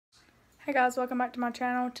Hey guys, welcome back to my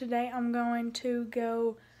channel. Today I'm going to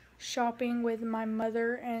go shopping with my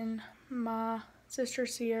mother and my sister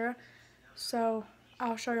Sierra. So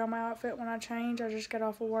I'll show y'all my outfit when I change. I just got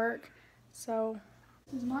off of work. So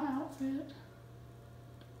this is my outfit.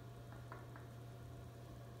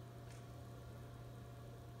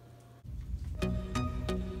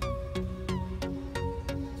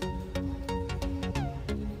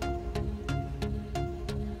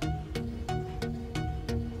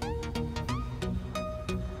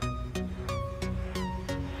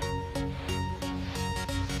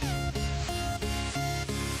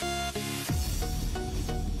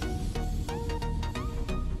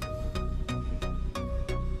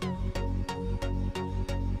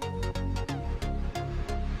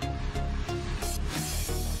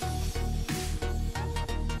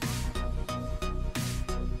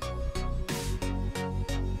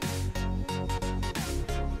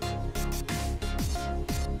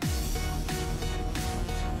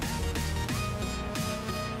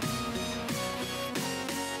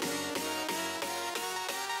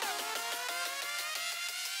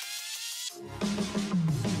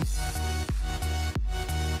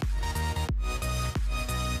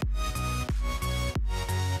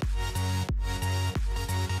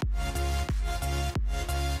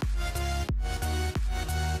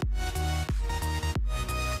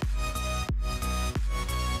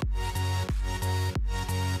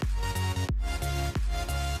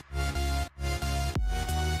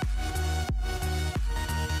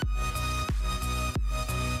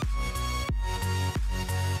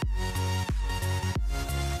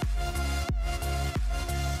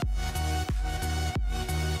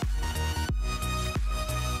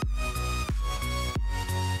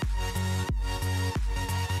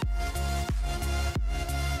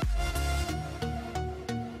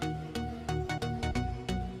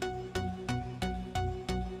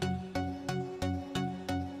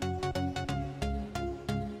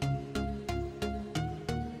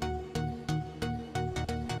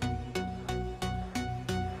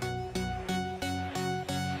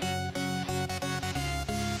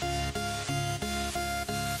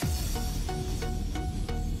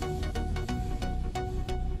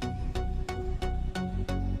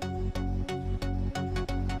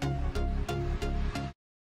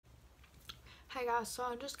 Hey guys, so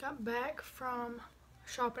I just got back from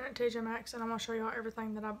shopping at TjMaxx and I'm going to show y'all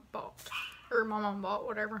everything that I bought. Or my mom bought,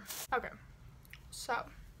 whatever. Okay, so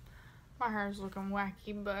my hair is looking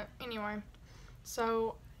wacky, but anyway.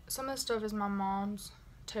 So some of the stuff is my mom's,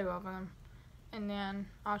 2 of them. And then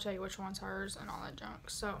I'll tell you which one's hers and all that junk.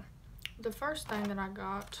 So the first thing that I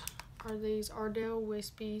got are these Ardell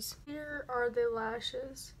Wispies. Here are the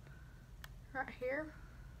lashes right here.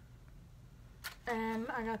 And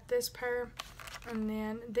I got this pair. And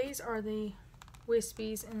then these are the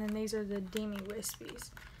Wispies, and then these are the Demi Wispies.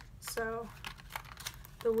 So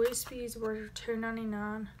the Wispies were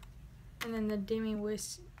 $2.99, and then the Demi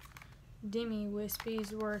Wispies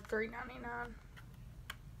were $3.99.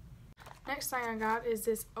 Next thing I got is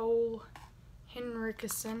this old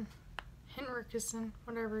Henriksen,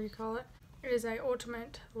 whatever you call it. It is a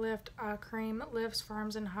ultimate lift eye cream. It lifts,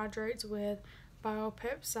 firms, and hydrates with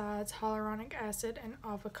biopeptides, hyaluronic acid, and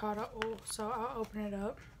avocado oil. So I'll open it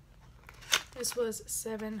up. This was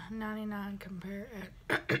 $7.99 compare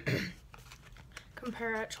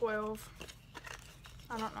at 12.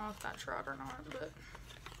 I don't know if that's right or not, but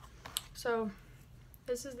so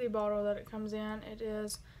this is the bottle that it comes in. It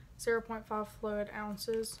is 0.5 fluid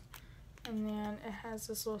ounces, and then it has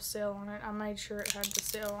this little seal on it. I made sure it had the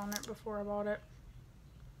seal on it before I bought it.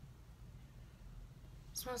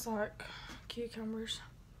 It smells like cucumbers,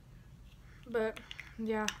 but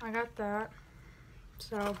yeah, I got that.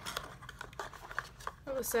 So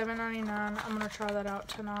it was $7.99. I'm gonna try that out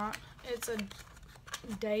tonight. It's a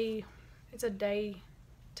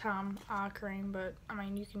daytime eye cream, but I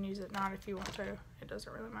mean, you can use it at night if you want to. It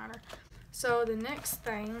doesn't really matter. So the next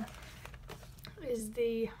thing is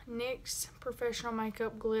the NYX Professional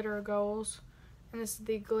Makeup Glitter Goals, and this is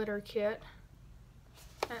the glitter kit,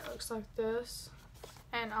 and it looks like this.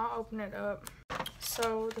 And I'll open it up.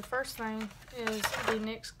 So the first thing is the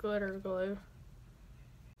NYX Glitter Glue.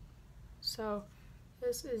 So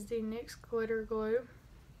this is the NYX Glitter Glue,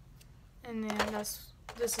 and then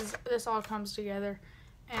this all comes together,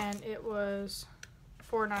 and it was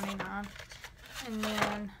 $4.99. And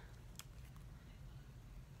then,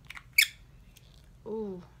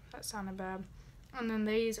 ooh, that sounded bad. And then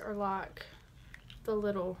these are like the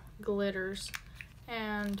little glitters,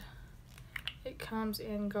 and it comes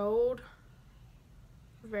in gold.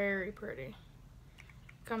 Very pretty.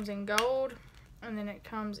 It comes in gold, and then it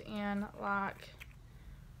comes in like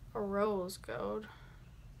a rose gold.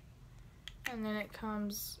 And then it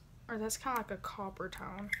comes, or that's kind of like a copper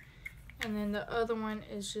tone. And then the other one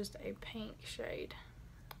is just a pink shade.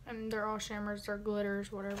 And they're all shimmers, they're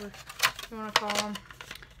glitters, whatever you want to call them.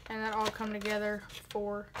 And that all come together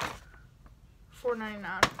for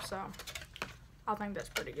 $4.99. So I think that's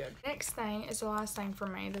pretty good. Next thing is the last thing for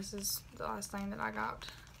me. This is the last thing that I got.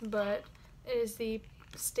 But it is the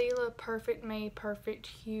Stila Perfect Me Perfect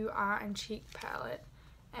Hue Eye and Cheek Palette.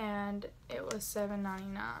 And it was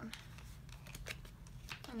 $7.99.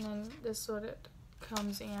 And then this is what it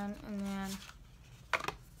comes in. And then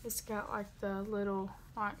it's got like the little,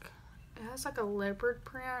 like, it has like a leopard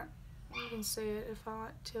print. You can see it if I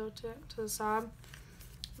like tilt it to the side.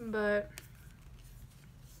 But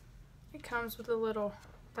it comes with a little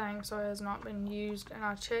thing, so it has not been used. And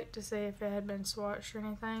I checked to see if it had been swatched or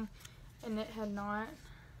anything, and it had not.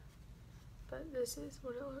 But this is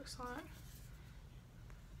what it looks like.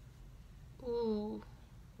 Ooh,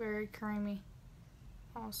 very creamy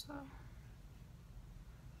also.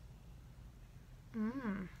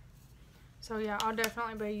 So yeah, I'll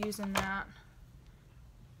definitely be using that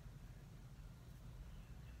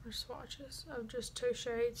for swatches of just 2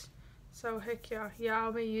 shades. So heck yeah,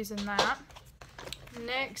 I'll be using that.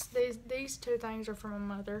 Next, these 2 things are from my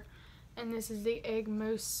mother, and this is the Egg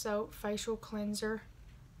Mousse Soap Facial Cleanser,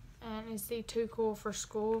 and it's the Too Cool for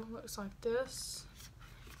School. Looks like this,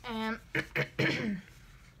 and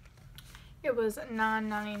it was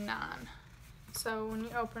 $9.99. So when you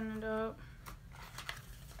open it up,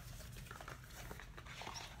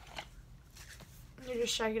 you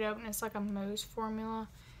just shake it up, and it's like a mousse formula.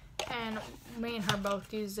 And me and her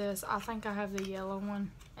both use this. I think I have the yellow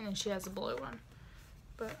one, and then she has the blue one.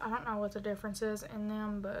 But I don't know what the difference is in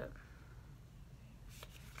them, but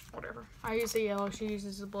whatever. I use the yellow, she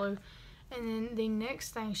uses the blue. And then the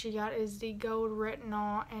next thing she got is the Gold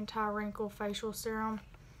Retinol Anti-Wrinkle Facial Serum.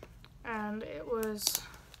 And it was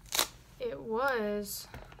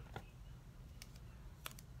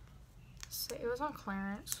see, it was on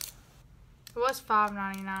clearance. It was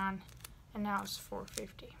 $5.99, and now it's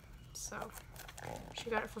 $4.50. So she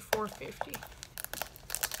got it for $4.50.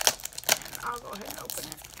 And I'll go ahead and open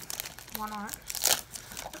it. Why not?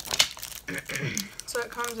 So it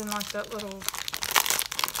comes in like that little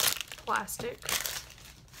plastic.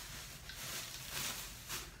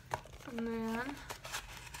 And then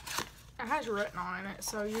it has retinol in it,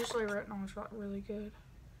 so usually retinol is really good.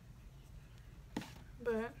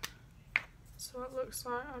 But so it looks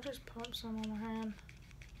like, I'll just pump some on my hand.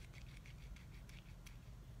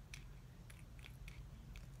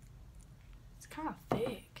 It's kind of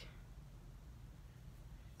thick,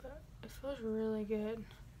 but it feels really good.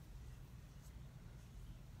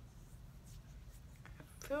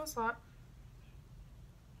 It feels like,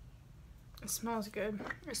 it smells good.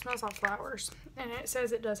 It smells like flowers, and it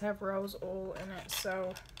says it does have rose oil in it,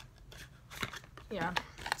 so yeah.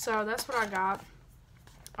 So that's what I got.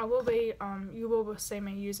 I will be, you will see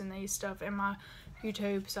me using these stuff in my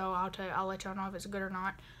YouTube, so I'll let y'all know if it's good or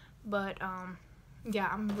not. But yeah,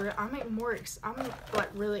 I'm like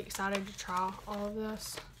really excited to try all of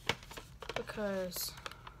this, because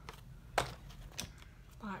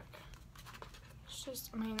like it's just,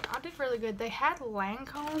 I mean, I did really good. They had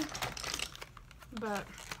Lancome, but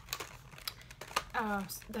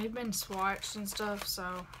they've been swatched and stuff,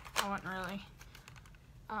 so I wasn't really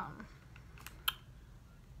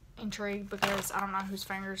intrigued, because I don't know whose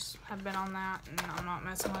fingers have been on that, and I'm not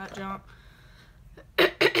messing with that junk.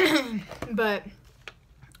 But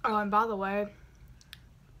oh, and by the way,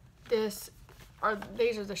 these are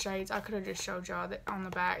the shades. I could have just showed y'all that on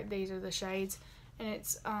the back. These are the shades, and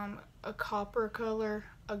it's a copper color,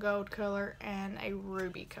 a gold color, and a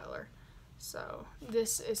ruby color. So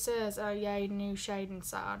this, it says yay, new shade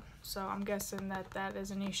inside, so I'm guessing that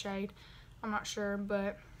is a new shade. I'm not sure,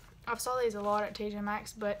 but I saw these a lot at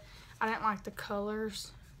TjMaxx, but I didn't like the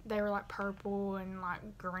colors. They were like purple and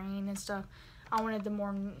like green and stuff. I wanted the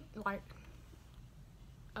more like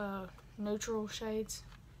neutral shades.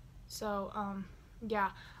 So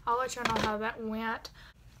yeah, I'll let y'all know how that went.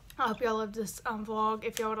 I hope y'all loved this vlog.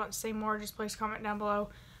 If y'all would like to see more, just please comment down below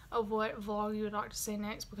of what vlog you would like to see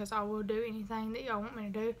next, because I will do anything that y'all want me to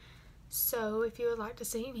do. So if you would like to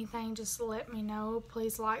see anything, just let me know.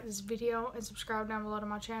 Please like this video and subscribe down below to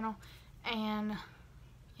my channel. And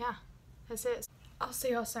yeah, that's it. I'll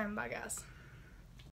see y'all soon. Bye, guys.